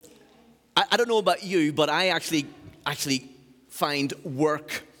I don't know about you, but I actually find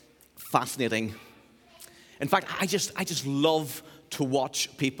work fascinating. In fact, I just love to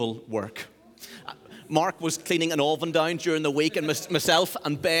watch people work. Mark was cleaning an oven down during the week, and myself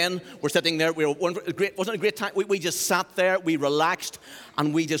and Ben were sitting there. Wasn't it a great time? We just sat there, we relaxed,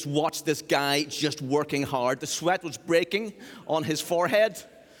 and we just watched this guy just working hard. The sweat was breaking on his forehead.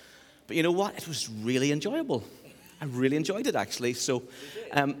 But you know what? It was really enjoyable. I really enjoyed it, actually. So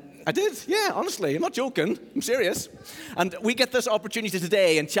I did, yeah, honestly. I'm not joking. I'm serious. And we get this opportunity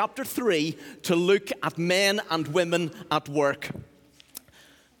today in chapter 3 to look at men and women at work.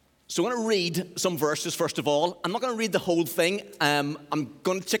 So I'm going to read some verses, first of all. I'm not going to read the whole thing. I'm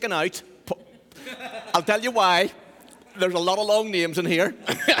going to chicken out. I'll tell you why. There's a lot of long names in here.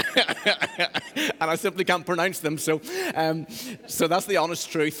 And I simply can't pronounce them. So that's the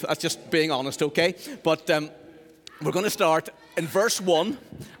honest truth. That's just being honest, okay? But we're going to start in verse 1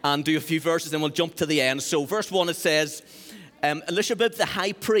 and do a few verses, and we'll jump to the end. So verse 1, it says, Elishabib, the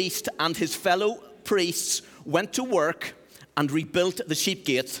high priest, and his fellow priests went to work and rebuilt the sheep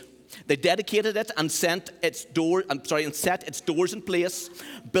gate. They dedicated it and set its doors in place,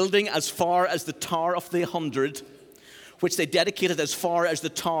 building as far as the Tower of the 100, which they dedicated as far as the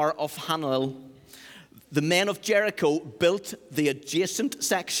Tower of Hananel. The men of Jericho built the adjacent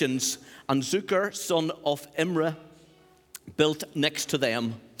sections, and Zucker, son of Imre, built next to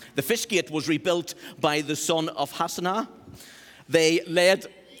them. The fish gate was rebuilt by the son of Hassenaah. They led...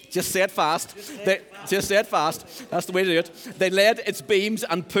 Just say it fast. Just say it fast. That's the way to do it. They laid its beams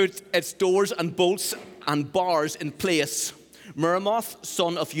and put its doors and bolts and bars in place. Meremoth,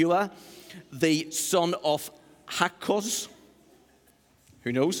 son of Ua, the son of Hakkoz,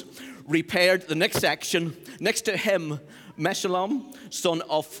 who knows, repaired the next section. Next to him, Meshullam, son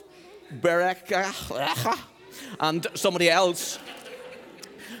of Berekah, and somebody else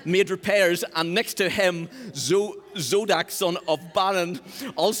made repairs, and next to him, Zodak, son of Baran,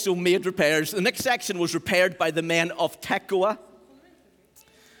 also made repairs. The next section was repaired by the men of Tekoa,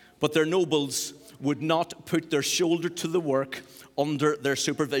 but their nobles would not put their shoulder to the work under their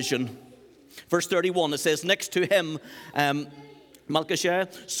supervision. Verse 31, it says, next to him, Malchishah,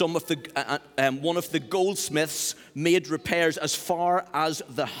 one of the goldsmiths, made repairs as far as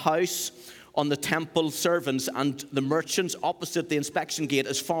the house on the temple servants and the merchants opposite the inspection gate,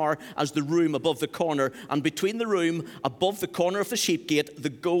 as far as the room above the corner. And between the room above the corner of the sheep gate, the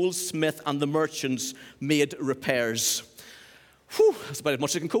goldsmith and the merchants made repairs. Whew, that's about as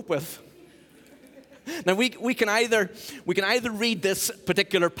much as I can cope with. Now, we can either read this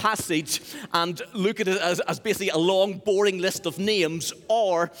particular passage and look at it as basically a long, boring list of names,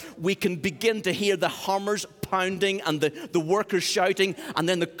 or we can begin to hear the hammers pounding and the workers shouting, and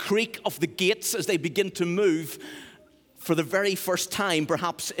then the creak of the gates as they begin to move for the very first time,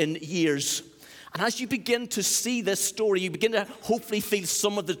 perhaps in years. And as you begin to see this story, you begin to hopefully feel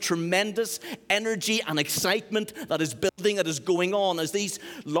some of the tremendous energy and excitement that is building, that is going on, as these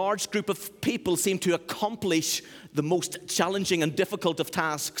large group of people seem to accomplish the most challenging and difficult of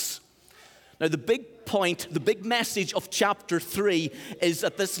tasks. Now, the big point, the big message of chapter 3 is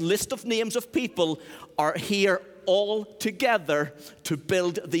that this list of names of people are here all together to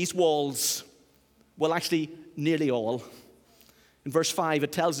build these walls. Well, actually, nearly all. In verse 5,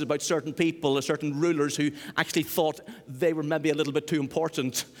 it tells us about certain people, certain rulers who actually thought they were maybe a little bit too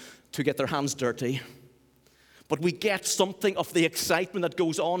important to get their hands dirty. But we get something of the excitement that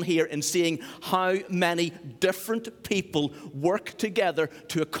goes on here in seeing how many different people work together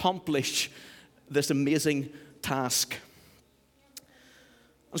to accomplish this amazing task.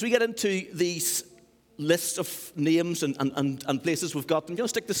 As we get into these lists of names and places we've got, I'm going to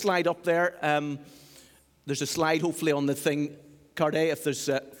stick the slide up there. There's a slide hopefully on the thing, Carday, if there's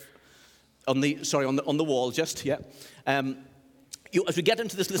on the wall, just yeah. As we get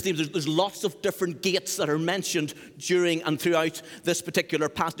into this list of names, there's lots of different gates that are mentioned during and throughout this particular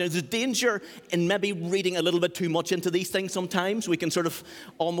passage. Now, there's a danger in maybe reading a little bit too much into these things sometimes. We can sort of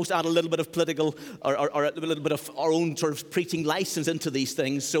almost add a little bit of political or a little bit of our own sort of preaching license into these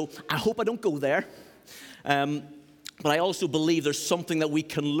things. So I hope I don't go there. But I also believe there's something that we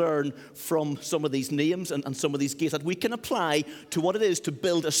can learn from some of these names and some of these gates that we can apply to what it is to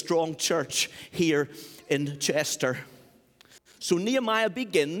build a strong church here in Chester. So Nehemiah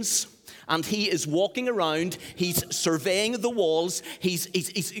begins, and he is walking around. He's surveying the walls. You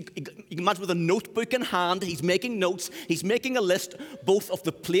can imagine with a notebook in hand. He's making notes. He's making a list both of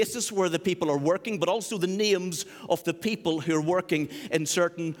the places where the people are working, but also the names of the people who are working in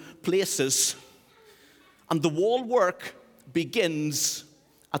certain places. And the wall work begins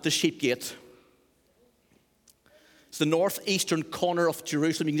at the sheep gate. It's the northeastern corner of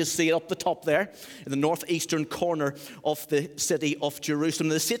Jerusalem. You can just see it up the top there, in the northeastern corner of the city of Jerusalem.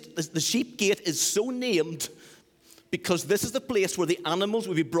 The sheep gate is so named because this is the place where the animals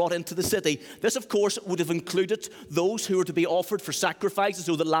would be brought into the city. This, of course, would have included those who were to be offered for sacrifices,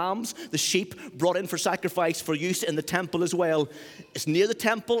 so the lambs, the sheep, brought in for sacrifice for use in the temple as well. It's near the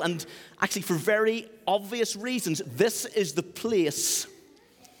temple, and actually for very obvious reasons, this is the place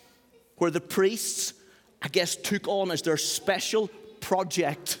where the priests, I guess, took on as their special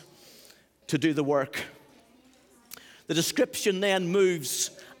project to do the work. The description then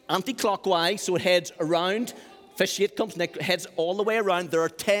moves anti-clockwise, so it heads around. Fish gate comes and it heads all the way around. There are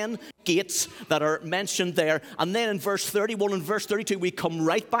 10 gates that are mentioned there. And then in verse 31 and verse 32, we come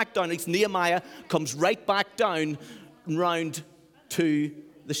right back down. It's Nehemiah comes right back down round to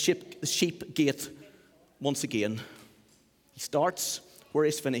the sheep gate once again. He starts where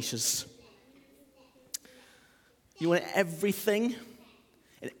he finishes. You know, in everything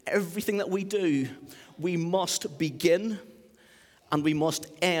that we do, we must begin and we must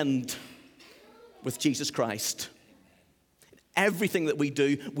end with Jesus Christ. Everything that we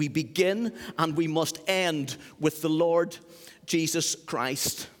do, we begin and we must end with the Lord Jesus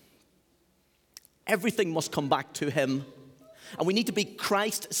Christ. Everything must come back to him. And we need to be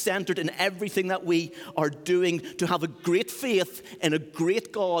Christ-centered in everything that we are doing to have a great faith in a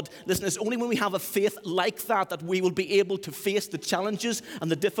great God. Listen, it's only when we have a faith like that that we will be able to face the challenges and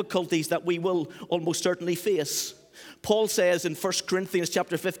the difficulties that we will almost certainly face. Paul says in 1 Corinthians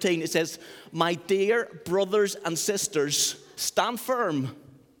chapter 15, it says, "My dear brothers and sisters, stand firm.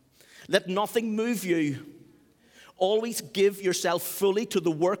 Let nothing move you. Always give yourself fully to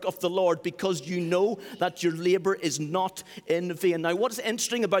the work of the Lord, because you know that your labor is not in vain." Now, what is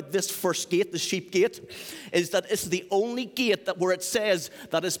interesting about this first gate, the sheep gate, is that it's the only gate that where it says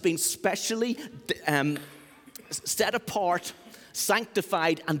that it's been specially set apart,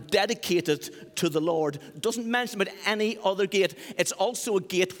 sanctified and dedicated to the Lord. It doesn't mention about any other gate. It's also a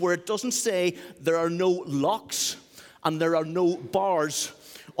gate where it doesn't say there are no locks and there are no bars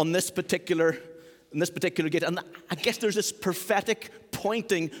on this particular gate. And I guess there's this prophetic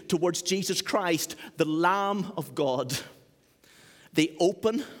pointing towards Jesus Christ, the Lamb of God, the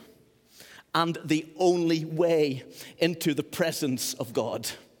open and the only way into the presence of God.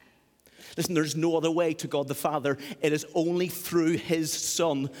 Listen, there's no other way to God the Father. It is only through his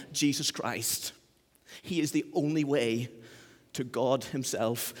Son, Jesus Christ. He is the only way to God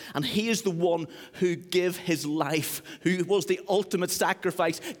himself. And he is the one who gave his life, who was the ultimate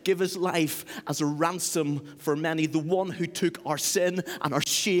sacrifice, give his life as a ransom for many. The one who took our sin and our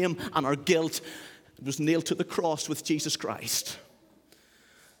shame and our guilt and was nailed to the cross with Jesus Christ.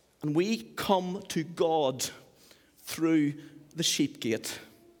 And we come to God through the sheep gate.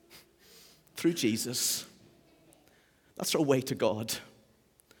 Through Jesus. That's our way to God.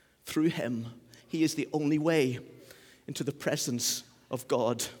 Through him. He is the only way into the presence of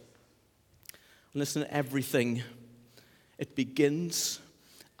God. And listen, everything, it begins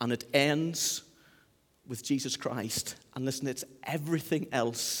and it ends with Jesus Christ. And listen, it's everything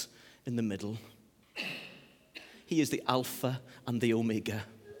else in the middle. He is the Alpha and the Omega.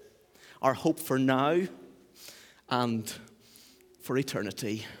 Our hope for now and for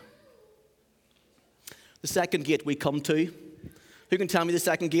eternity. The second gate we come to. Who can tell me the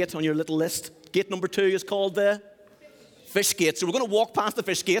second gate on your little list? Gate number 2 is called the fish gate. So we're going to walk past the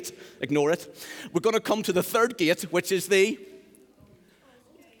fish gate. Ignore it. We're going to come to the third gate, which is the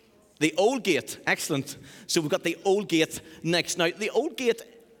old gate. Excellent. So we've got the old gate next. Now, the old gate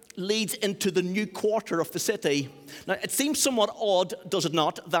leads into the new quarter of the city. Now, it seems somewhat odd, does it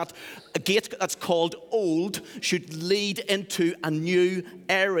not, that a gate that's called old should lead into a new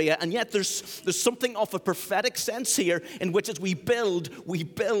area. And yet there's something of a prophetic sense here in which as we build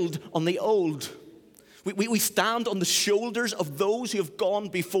on the old. We stand on the shoulders of those who have gone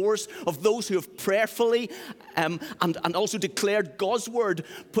before us, of those who have prayerfully and also declared God's word.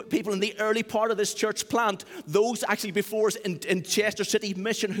 Put people in the early part of this church plant, those actually before us in Chester City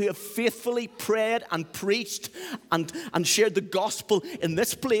Mission who have faithfully prayed and preached and shared the gospel in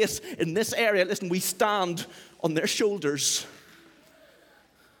this place, in this area. Listen, we stand on their shoulders.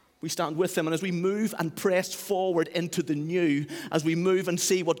 We stand with them, and as we move and press forward into the new, as we move and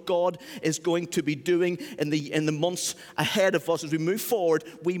see what God is going to be doing in the months ahead of us, as we move forward,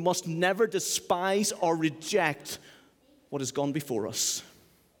 we must never despise or reject what has gone before us.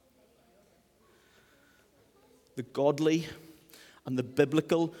 The godly and the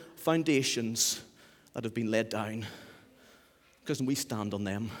biblical foundations that have been laid down, because we stand on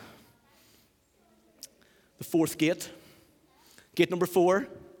them. The fourth gate, gate number 4.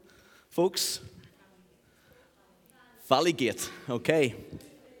 Folks, Valley Gate, okay.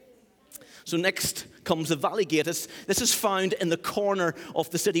 So next comes the Valley Gate. This is found in the corner of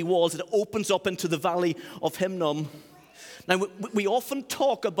the city walls. It opens up into the Valley of Hinnom. Now, we often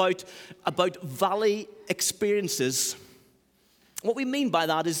talk about valley experiences. What we mean by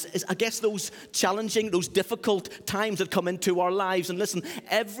that is, I guess, those challenging, those difficult times that come into our lives. And listen,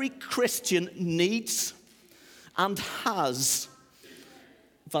 every Christian needs and has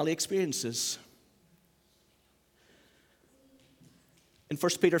valley experiences. In 1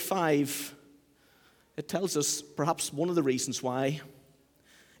 Peter 5, it tells us perhaps one of the reasons why.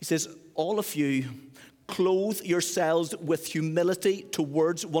 He says, all of you clothe yourselves with humility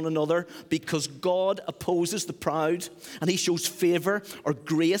towards one another, because God opposes the proud and he shows favor or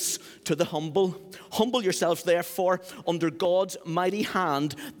grace to the humble. Humble yourselves therefore under God's mighty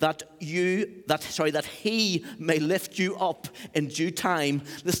hand, that he may lift you up in due time.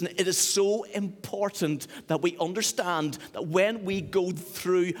 Listen, it is so important that we understand that when we go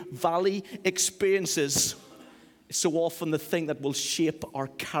through valley experiences, it's so often the thing that will shape our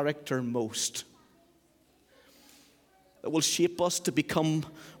character most, that will shape us to become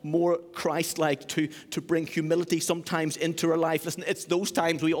more Christ-like, to bring humility sometimes into our life. Listen, it's those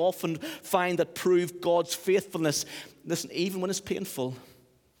times we often find that prove God's faithfulness. Listen, even when it's painful,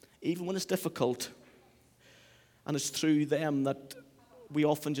 even when it's difficult, and it's through them that we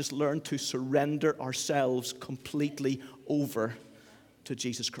often just learn to surrender ourselves completely over to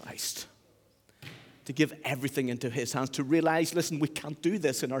Jesus Christ, to give everything into his hands, to realize, listen, we can't do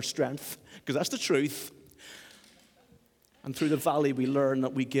this in our strength, because that's the truth. And through the valley, we learn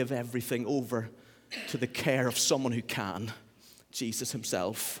that we give everything over to the care of someone who can, Jesus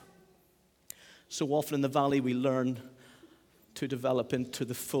himself. So often in the valley, we learn to develop into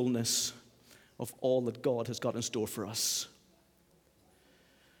the fullness of all that God has got in store for us.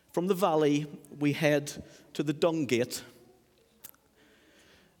 From the valley, we head to the Dung Gate.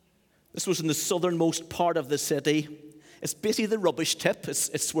 This was in the southernmost part of the city. It's basically the rubbish tip.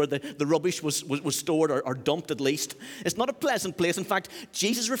 It's where the rubbish was stored or dumped, at least. It's not a pleasant place. In fact,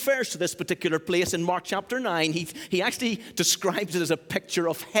 Jesus refers to this particular place in Mark chapter 9. He actually describes it as a picture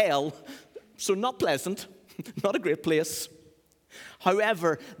of hell. So not pleasant, not a great place.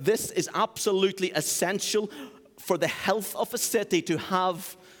 However, this is absolutely essential for the health of a city, to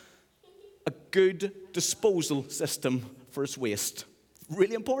have a good disposal system for its waste.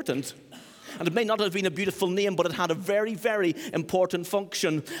 Really important. And it may not have been a beautiful name, but it had a very, very important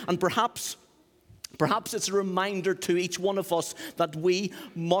function. And perhaps it's a reminder to each one of us that we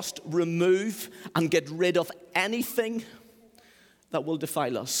must remove and get rid of anything that will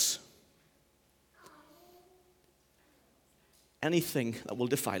defile us. Anything that will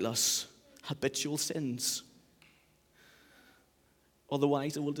defile us. Habitual sins.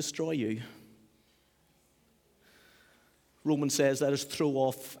 Otherwise, it will destroy you. Romans says, let us throw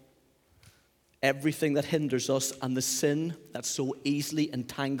off everything that hinders us and the sin that so easily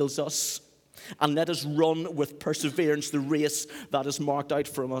entangles us, and let us run with perseverance the race that is marked out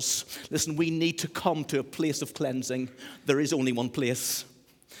from us. Listen, we need to come to a place of cleansing. There is only one place,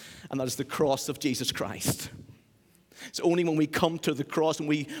 and that is the cross of Jesus Christ. It's only when we come to the cross and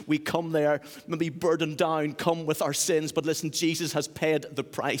we come there, maybe burdened down, come with our sins. But listen, Jesus has paid the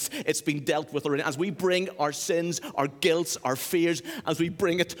price. It's been dealt with already. As we bring our sins, our guilt, our fears, as we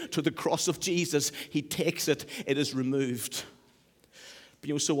bring it to the cross of Jesus, he takes it. It is removed.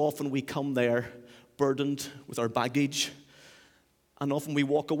 But so often we come there burdened with our baggage, and often we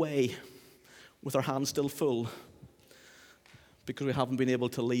walk away with our hands still full because we haven't been able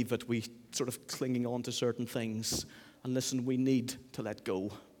to leave it. We sort of clinging on to certain things. And listen, we need to let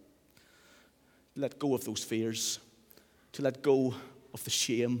go. Let go of those fears. To let go of the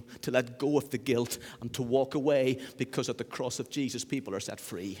shame. To let go of the guilt. And to walk away, because at the cross of Jesus, people are set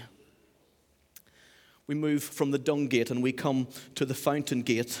free. We move from the Dung Gate and we come to the Fountain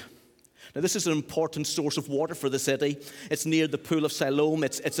Gate. Now, this is an important source of water for the city. It's near the Pool of Siloam.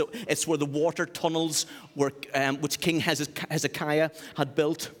 It's where the water tunnels were, which King Hezekiah had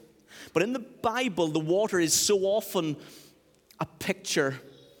built. But in the Bible, the water is so often a picture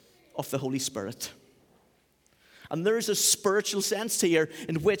of the Holy Spirit. And there is a spiritual sense here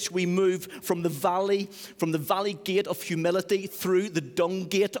in which we move from the valley gate of humility through the dung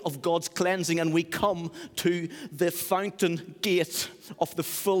gate of God's cleansing, and we come to the fountain gate of the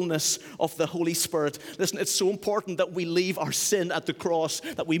fullness of the Holy Spirit. Listen, it's so important that we leave our sin at the cross,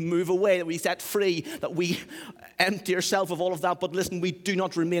 that we move away, that we set free, that we empty ourselves of all of that. But listen, we do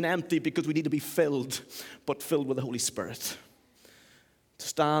not remain empty, because we need to be filled, but filled with the Holy Spirit. To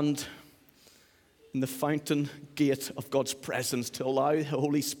stand in the fountain gate of God's presence, to allow the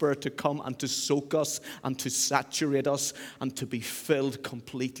Holy Spirit to come and to soak us and to saturate us and to be filled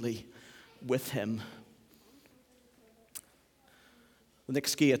completely with Him. The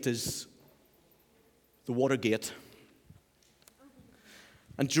next gate is the water gate.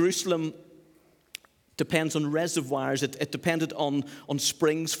 And Jerusalem depends on reservoirs. It depended on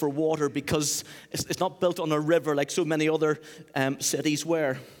springs for water because it's not built on a river like so many other cities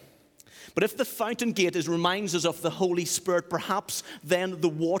were. But if the fountain gate reminds us of the Holy Spirit, perhaps then the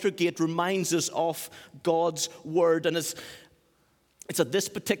water gate reminds us of God's word. And it's at this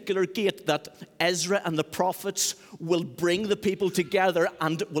particular gate that Ezra and the prophets will bring the people together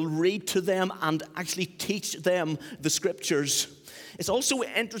and will read to them and actually teach them the scriptures. It's also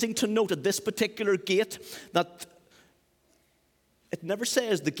interesting to note at this particular gate that it never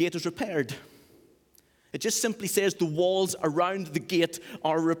says the gate is repaired. It just simply says the walls around the gate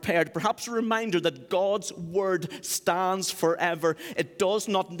are repaired. Perhaps a reminder that God's word stands forever. It does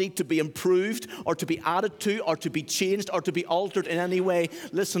not need to be improved or to be added to or to be changed or to be altered in any way.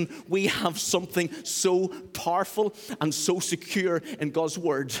 Listen, we have something so powerful and so secure in God's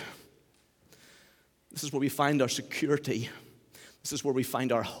word. This is where we find our security. This is where we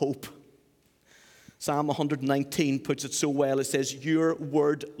find our hope. Psalm 119 puts it so well. It says, "Your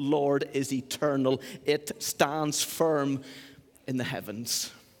word, Lord, is eternal. It stands firm in the heavens."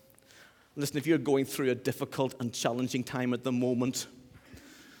 Listen, if you're going through a difficult and challenging time at the moment,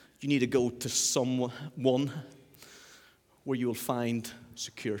 you need to go to someone where you will find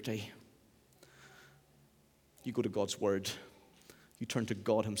security. You go to God's word. You turn to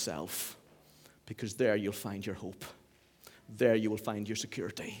God Himself, because there you'll find your hope. There you will find your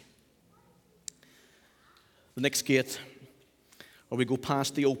security. The next gate, or we go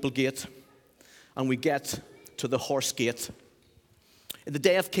past the opal gate, and we get to the horse gate. In the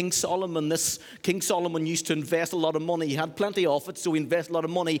day of King Solomon used to invest a lot of money. He had plenty of it, so he invested a lot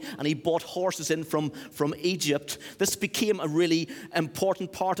of money, and he bought horses in from Egypt. This became a really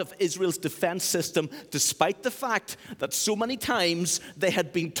important part of Israel's defense system, despite the fact that so many times they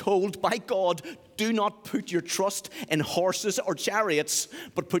had been told by God, do not put your trust in horses or chariots,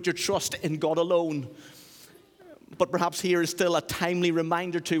 but put your trust in God alone. But perhaps here is still a timely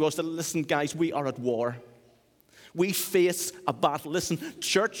reminder to us that, listen, guys, we are at war. We face a battle. Listen,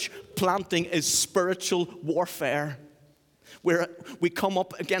 church planting is spiritual warfare. Where we come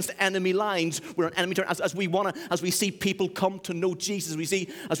up against enemy lines, we're an enemy as we see people come to know Jesus,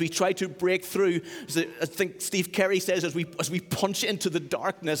 as we try to break through. I think Steve Carey says, as we punch into the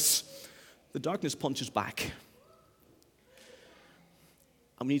darkness punches back.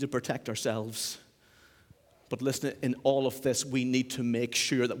 And we need to protect ourselves. But listen, in all of this, we need to make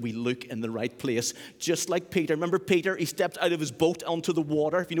sure that we look in the right place. Just like Peter. Remember Peter? He stepped out of his boat onto the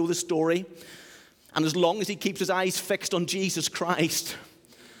water, if you know the story. And as long as he keeps his eyes fixed on Jesus Christ,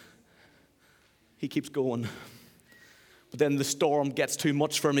 he keeps going. But then the storm gets too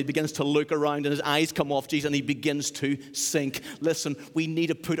much for him. He begins to look around and his eyes come off Jesus and he begins to sink. Listen, we need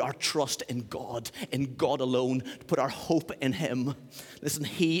to put our trust in God alone, to put our hope in Him. Listen,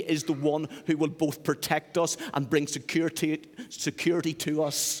 He is the one who will both protect us and bring security to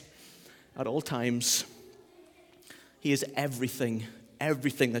us at all times. He is everything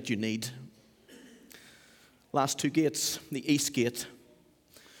that you need. Last two gates, the east gate.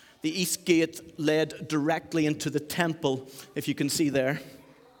 The east gate led directly into the temple, if you can see there.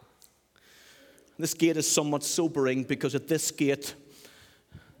 This gate is somewhat sobering because at this gate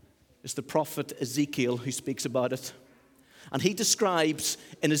is the prophet Ezekiel who speaks about it. And he describes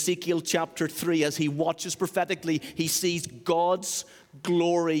in Ezekiel chapter 3, as he watches prophetically, he sees God's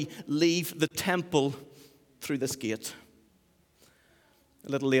glory leave the temple through this gate. A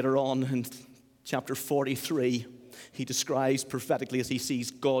little later on in chapter 43, he describes prophetically as he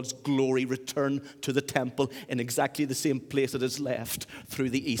sees God's glory return to the temple in exactly the same place it is left, through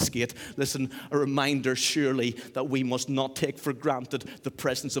the east gate. Listen, a reminder surely that we must not take for granted the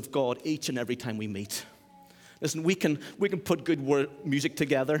presence of God each and every time we meet. Listen, we can put good music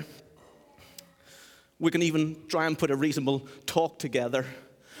together. We can even try and put a reasonable talk together.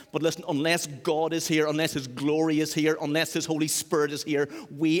 But listen, unless God is here, unless His glory is here, unless His Holy Spirit is here,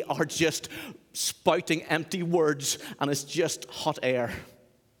 we are just spouting empty words and it's just hot air.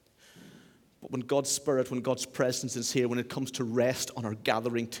 But when God's Spirit, when God's presence is here, when it comes to rest on our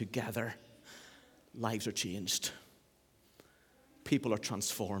gathering together, lives are changed. People are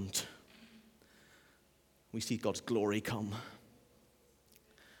transformed. We see God's glory come.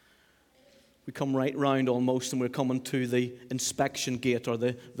 We come right round almost and we're coming to the inspection gate or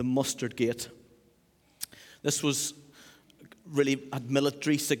the mustard gate. This was really had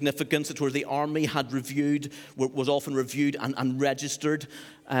military significance. It's where the army had was often reviewed and registered.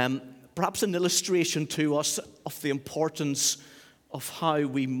 Perhaps an illustration to us of the importance of how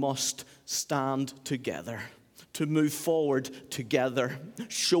we must stand together, to move forward together,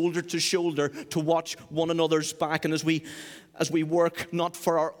 shoulder to shoulder, to watch one another's back. And as we work not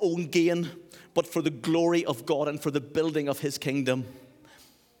for our own gain, but for the glory of God and for the building of his kingdom.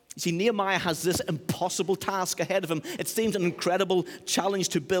 You see, Nehemiah has this impossible task ahead of him. It seems an incredible challenge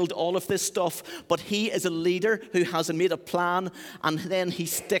to build all of this stuff, but he is a leader who has made a plan, and then he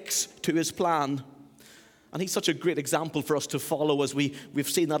sticks to his plan. And he's such a great example for us to follow, as we've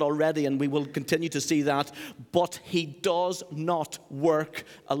seen that already, and we will continue to see that. But he does not work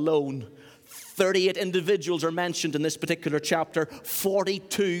alone. 38 individuals are mentioned in this particular chapter.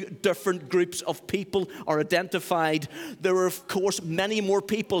 42 different groups of people are identified. There were, of course, many more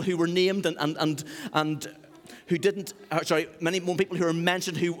people who were named and who didn't, many more people who are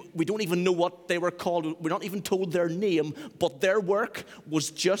mentioned who we don't even know what they were called. We're not even told their name, but their work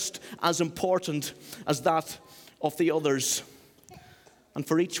was just as important as that of the others. And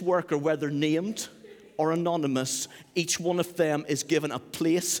for each worker, whether named or anonymous, each one of them is given a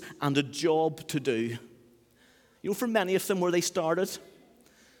place and a job to do. You know, for many of them, where they started?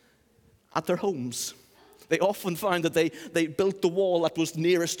 At their homes. They often found that they built the wall that was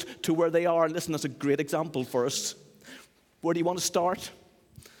nearest to where they are. And listen, that's a great example for us. Where do you want to start?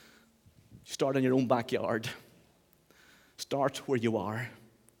 Start in your own backyard. Start where you are.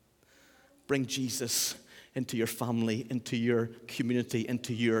 Bring Jesus into your family, into your community,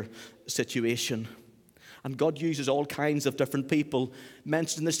 into your situation. And God uses all kinds of different people.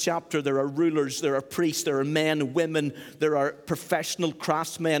 Mentioned in this chapter, there are rulers, there are priests, there are men, women, there are professional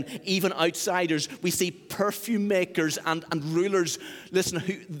craftsmen, even outsiders. We see perfume makers and rulers, listen,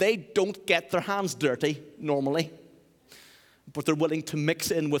 who they don't get their hands dirty normally, but they're willing to mix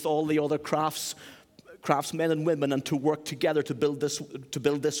in with all the other craftsmen and women and to work together to build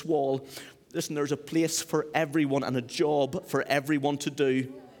this wall. Listen, there's a place for everyone and a job for everyone to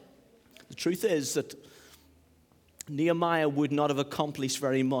do. The truth is that Nehemiah would not have accomplished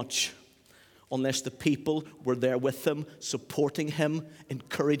very much unless the people were there with him, supporting him,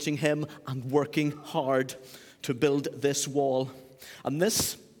 encouraging him, and working hard to build this wall. And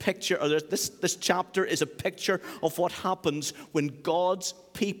this picture, or this chapter, is a picture of what happens when God's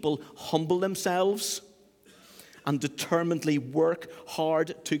people humble themselves and determinedly work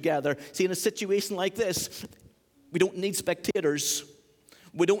hard together. See, in a situation like this, we don't need spectators.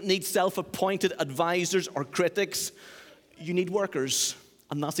 We don't need self-appointed advisors or critics. You need workers.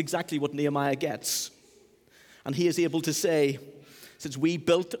 And that's exactly what Nehemiah gets. And he is able to say, since we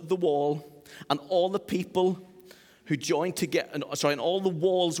built the wall and all the people who joined together, and all the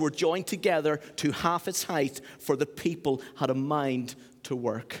walls were joined together to half its height, for the people had a mind to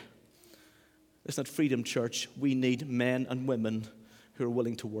work. Listen, at Freedom Church, we need men and women who are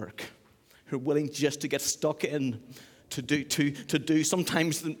willing to work, who are willing just to get stuck in, to do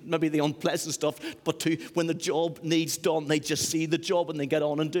sometimes maybe the unpleasant stuff, but when the job needs done, they just see the job and they get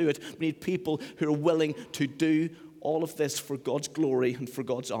on and do it. We need people who are willing to do all of this for God's glory and for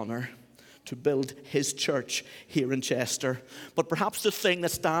God's honor, to build his church here in Chester. But perhaps the thing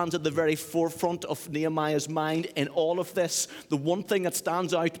that stands at the very forefront of Nehemiah's mind in all of this, the one thing that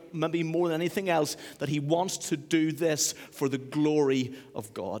stands out maybe more than anything else, that he wants to do this for the glory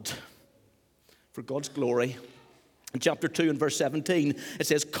of God. For God's glory. In chapter 2 and verse 17, it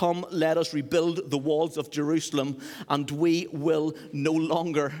says, "Come, let us rebuild the walls of Jerusalem, and we will no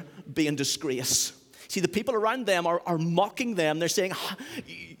longer be in disgrace." See, the people around them are mocking them. They're saying,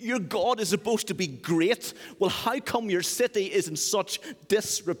 your God is supposed to be great. Well, how come your city is in such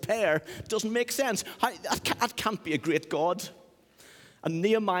disrepair? It doesn't make sense. That can't be a great God. And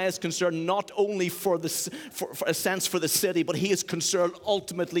Nehemiah is concerned not only for a sense for the city, but he is concerned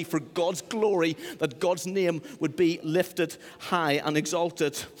ultimately for God's glory, that God's name would be lifted high and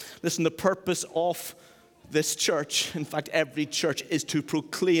exalted. Listen, the purpose of this church, in fact every church, is to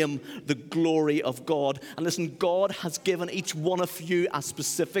proclaim the glory of God. And listen, God has given each one of you a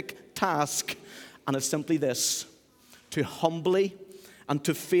specific task, and it's simply this: to humbly and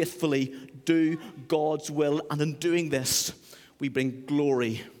to faithfully do God's will. And in doing this, we bring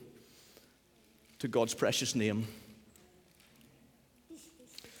glory to God's precious name.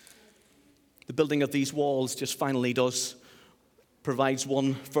 The building of these walls just finally provides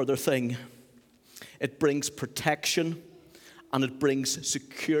one further thing. It brings protection and it brings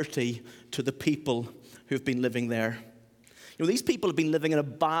security to the people who've been living there. You These people have been living in a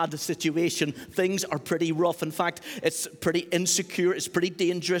bad situation. Things are pretty rough. In fact, it's pretty insecure. It's pretty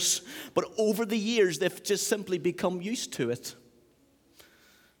dangerous. But over the years, they've just simply become used to it.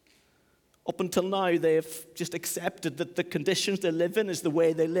 Up until now, they've just accepted that the conditions they live in is the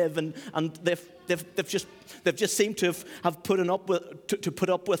way they live, and they've just seemed to have put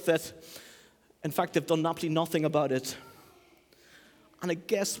up with it. In fact, they've done absolutely nothing about it. And I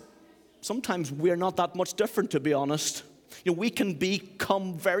guess sometimes we're not that much different, to be honest. We can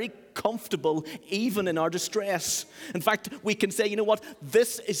become very comfortable even in our distress. In fact, we can say, you know what,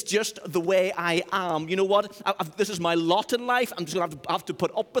 this is just the way I am. You know what, this is my lot in life. I'm just going to have to put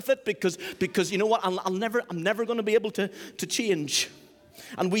up with it because you know what, I'm never going to be able to change.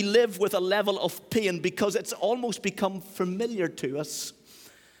 And we live with a level of pain because it's almost become familiar to us.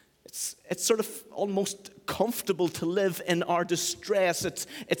 It's sort of almost comfortable to live in our distress.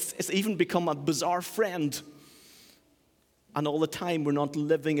 It's even become a bizarre friend. And all the time, we're not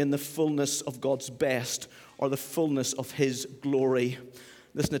living in the fullness of God's best or the fullness of His glory.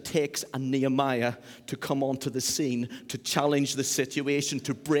 Listen, it takes a Nehemiah to come onto the scene, to challenge the situation,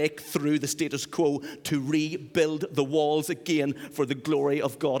 to break through the status quo, to rebuild the walls again for the glory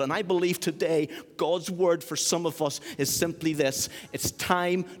of God. And I believe today, God's word for some of us is simply this: it's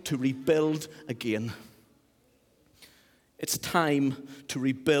time to rebuild again. It's time to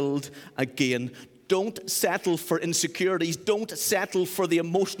rebuild again. Don't settle for insecurities. Don't settle for the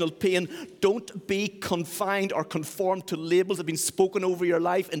emotional pain. Don't be confined or conformed to labels that have been spoken over your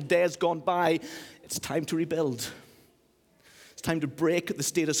life in days gone by. It's time to rebuild. It's time to break the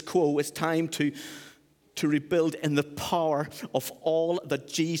status quo. It's time to rebuild in the power of all that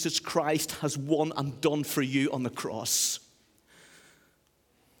Jesus Christ has won and done for you on the cross.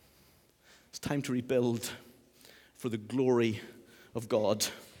 It's time to rebuild for the glory of God.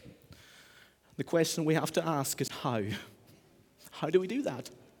 The question we have to ask is how? How do we do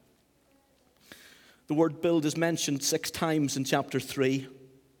that? The word build is mentioned 6 times in chapter 3.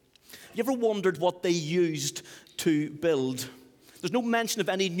 You ever wondered what they used to build? There's no mention of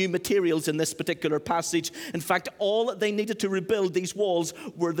any new materials in this particular passage. In fact, all they needed to rebuild these walls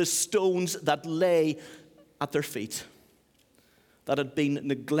were the stones that lay at their feet, that had been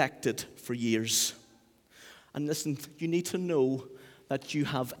neglected for years. And listen, you need to know that you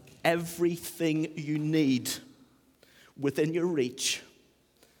have everything you need within your reach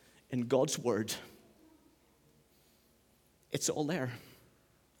in God's word. It's all there.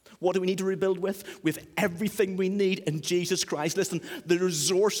 What do we need to rebuild with? With everything we need in Jesus Christ. Listen, the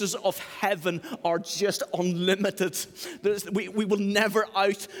resources of heaven are just unlimited. We will never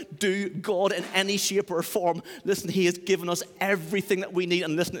outdo God in any shape or form. Listen, He has given us everything that we need,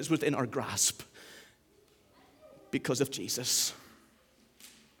 and listen, it's within our grasp because of Jesus.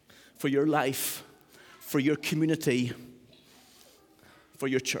 For your life, for your community, for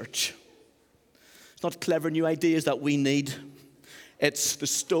your church. It's not clever new ideas that we need. It's the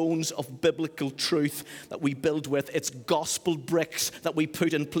stones of biblical truth that we build with. It's gospel bricks that we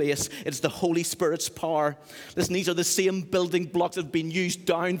put in place. It's the Holy Spirit's power. Listen, these are the same building blocks that have been used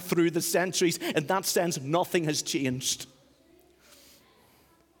down through the centuries. In that sense, nothing has changed.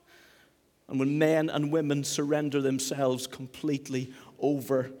 And when men and women surrender themselves completely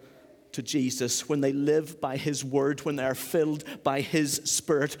over to Jesus, when they live by His word, when they are filled by His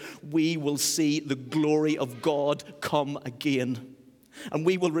Spirit, we will see the glory of God come again. And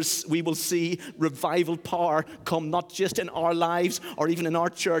we will see revival power come not just in our lives or even in our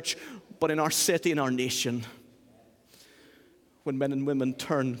church, but in our city and our nation. When men and women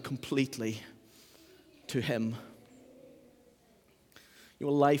turn completely to Him. A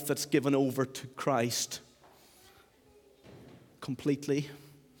life that's given over to Christ completely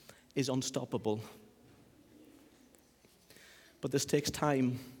is unstoppable. But this takes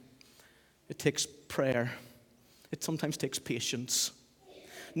time. It takes prayer. It sometimes takes patience.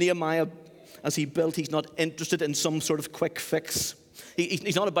 Nehemiah, as he built, he's not interested in some sort of quick fix.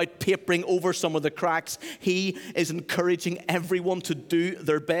 He's not about papering over some of the cracks. He is encouraging everyone to do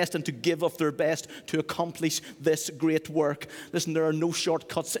their best and to give of their best to accomplish this great work. Listen, there are no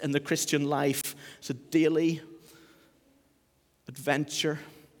shortcuts in the Christian life. It's a daily adventure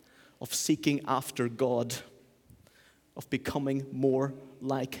of seeking after God, of becoming more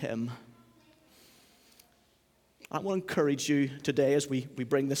like Him. I want to encourage you today as we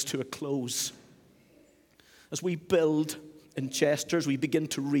bring this to a close. As we build in Chester, as we begin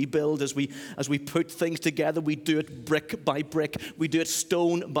to rebuild, as we put things together, we do it brick by brick. We do it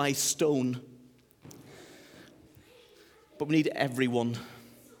stone by stone. But we need everyone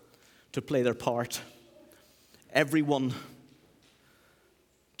to play their part. Everyone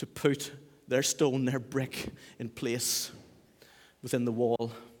to put their stone, their brick in place. within the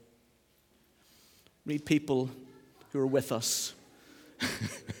wall. We need people who are with us,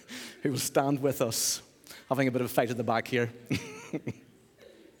 who will stand with us. Having a bit of a fight at the back here.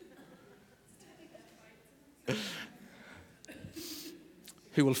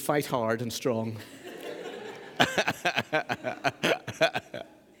 Who will fight hard and strong.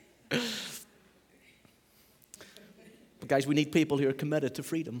 But guys, we need people who are committed to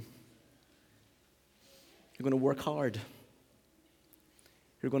freedom. Who are going to work hard.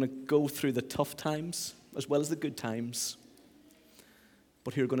 Who are going to go through the tough times as well as the good times.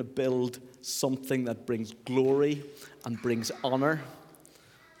 But who are going to build something that brings glory and brings honor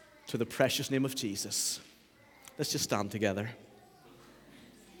to the precious name of Jesus. Let's just stand together.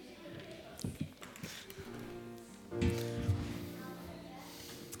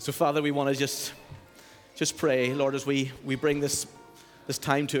 So, Father, we want to just pray, Lord, as we bring this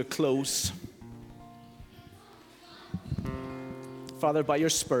time to a close. Father, by your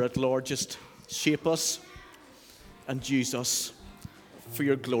Spirit, Lord, just shape us and use us for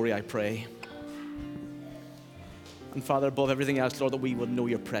your glory, I pray. And Father, above everything else, Lord, that we will know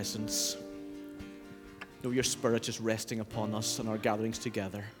your presence. Know your Spirit just resting upon us and our gatherings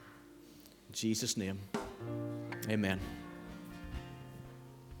together. In Jesus' name, amen.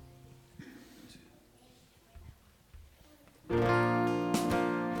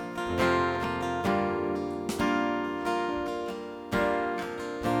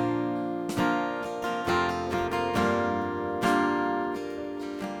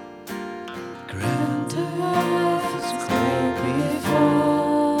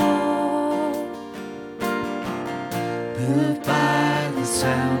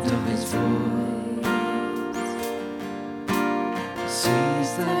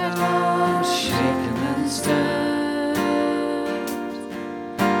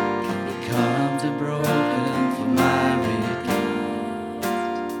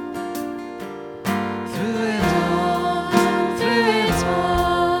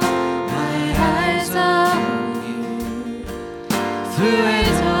 Through